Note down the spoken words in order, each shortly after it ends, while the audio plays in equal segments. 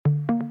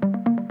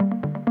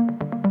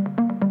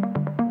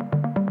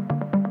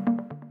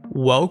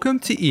Welcome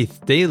to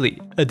ETH Daily,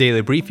 a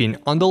daily briefing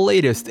on the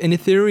latest in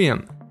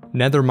Ethereum.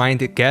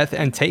 Nethermind, Geth,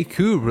 and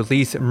Takeku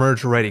release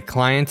merge-ready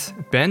clients,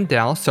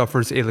 BandDAO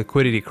suffers a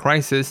liquidity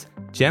crisis,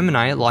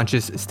 Gemini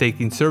launches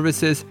staking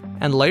services,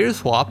 and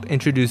LayerSwap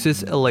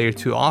introduces a Layer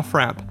 2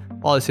 off-ramp.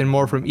 All this and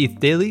more from ETH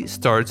Daily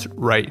starts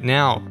right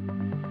now.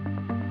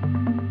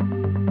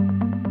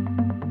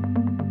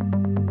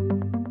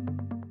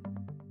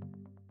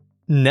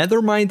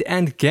 Nethermind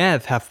and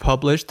Geth have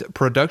published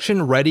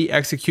production-ready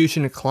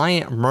execution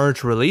client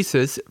merge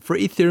releases for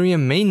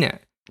Ethereum mainnet.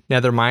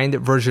 Nethermind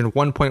version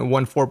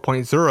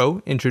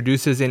 1.14.0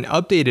 introduces an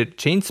updated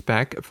chain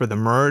spec for the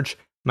merge,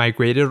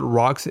 migrated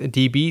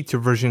RocksDB to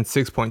version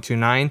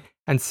 6.29,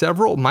 and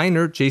several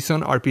minor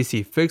JSON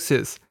RPC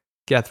fixes.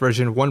 Geth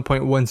version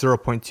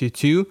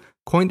 1.10.22,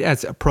 coined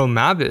as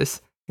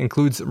ProMavis,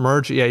 includes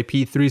merge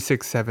EIP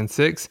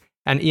 3676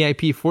 and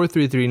EIP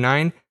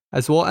 4339,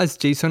 as well as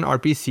JSON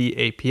RPC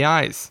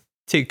APIs.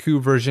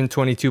 Takeku version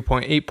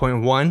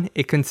 22.8.1,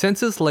 a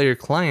consensus layer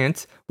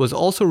client, was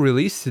also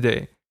released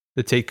today.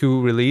 The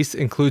Takeku release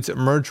includes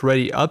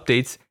merge-ready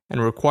updates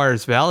and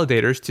requires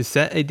validators to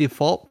set a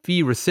default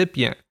fee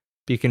recipient.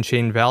 Beacon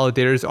Chain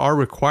validators are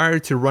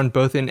required to run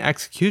both an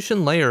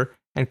execution layer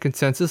and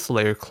consensus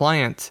layer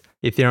client.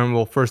 Ethereum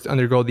will first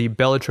undergo the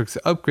Bellatrix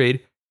upgrade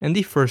in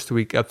the first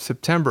week of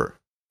September.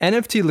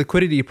 NFT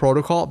liquidity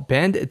protocol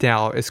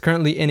BandDAO is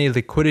currently in a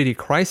liquidity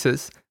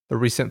crisis. The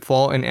recent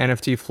fall in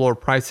NFT floor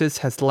prices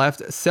has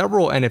left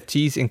several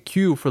NFTs in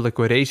queue for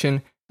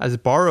liquidation as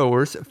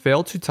borrowers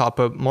fail to top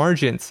up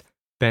margins.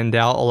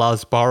 BandDAO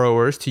allows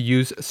borrowers to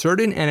use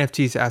certain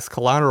NFTs as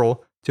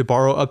collateral to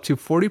borrow up to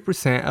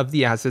 40% of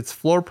the asset's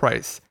floor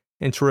price.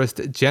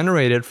 Interest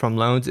generated from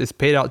loans is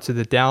paid out to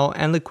the DAO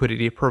and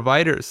liquidity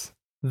providers.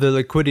 The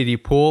liquidity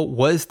pool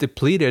was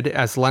depleted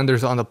as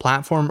lenders on the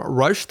platform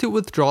rushed to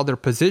withdraw their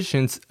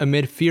positions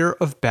amid fear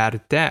of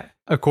bad debt.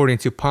 According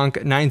to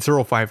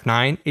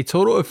Punk9059, a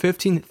total of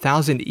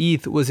 15,000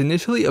 ETH was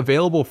initially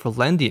available for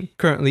lending.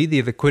 Currently,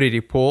 the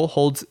liquidity pool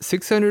holds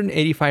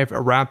 685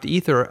 wrapped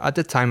Ether at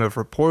the time of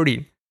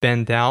reporting.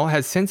 BandDAO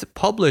has since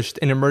published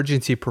an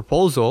emergency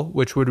proposal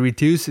which would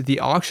reduce the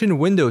auction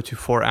window to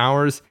 4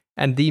 hours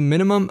and the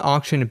minimum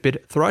auction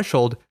bid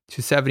threshold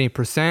to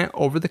 70%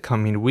 over the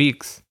coming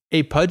weeks.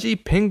 A Pudgy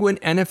Penguin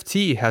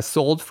NFT has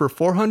sold for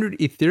 400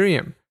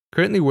 Ethereum,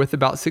 currently worth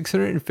about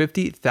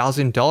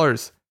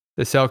 $650,000.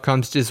 The sale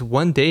comes just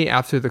one day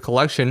after the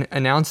collection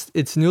announced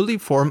its newly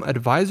formed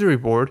advisory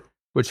board,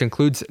 which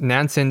includes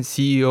Nansen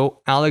CEO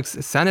Alex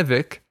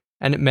Sanovic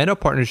and Meta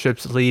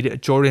Partnerships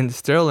lead Jordan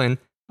Sterling,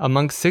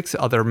 among 6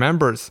 other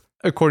members.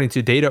 According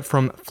to data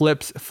from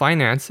Flips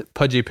Finance,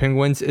 Pudgy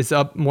Penguins is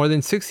up more than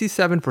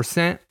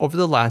 67% over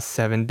the last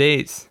 7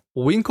 days.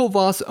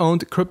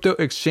 Winklevoss-owned crypto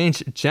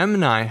exchange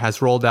Gemini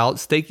has rolled out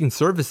staking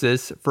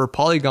services for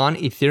Polygon,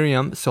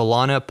 Ethereum,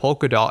 Solana,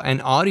 Polkadot,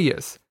 and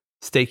Audius.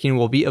 Staking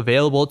will be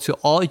available to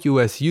all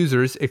US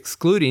users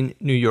excluding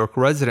New York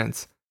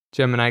residents.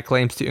 Gemini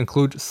claims to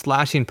include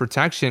slashing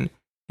protection,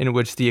 in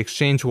which the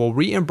exchange will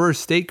reimburse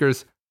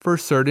stakers for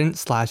certain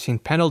slashing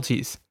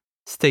penalties.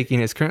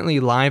 Staking is currently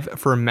live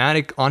for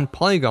Matic on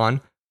Polygon,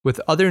 with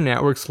other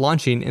networks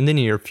launching in the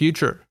near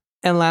future.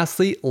 And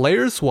lastly,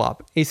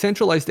 LayerSwap, a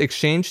centralized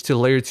exchange to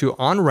Layer 2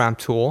 on-ramp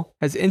tool,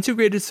 has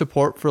integrated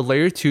support for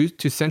Layer 2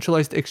 to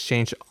centralized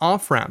exchange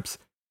off-ramps.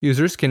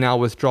 Users can now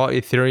withdraw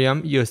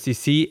Ethereum,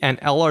 USDC,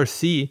 and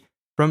LRC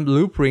from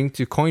Loopring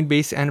to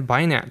Coinbase and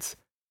Binance.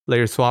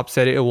 LayerSwap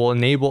said it will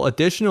enable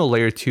additional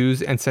Layer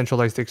 2s and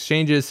centralized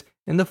exchanges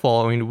in the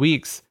following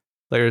weeks.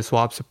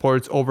 LayerSwap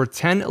supports over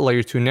 10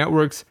 Layer 2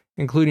 networks,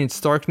 including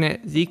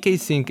Starknet,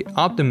 zkSync,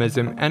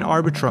 Optimism, and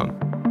Arbitrum.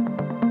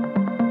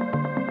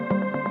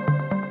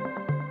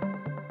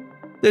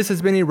 This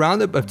has been a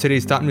roundup of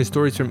today's top news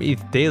stories from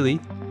ETH Daily.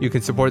 You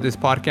can support this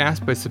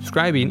podcast by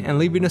subscribing and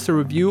leaving us a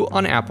review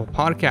on Apple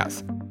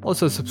Podcasts.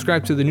 Also,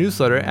 subscribe to the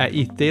newsletter at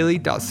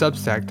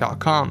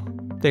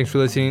ethdaily.substack.com. Thanks for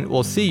listening.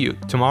 We'll see you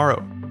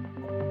tomorrow.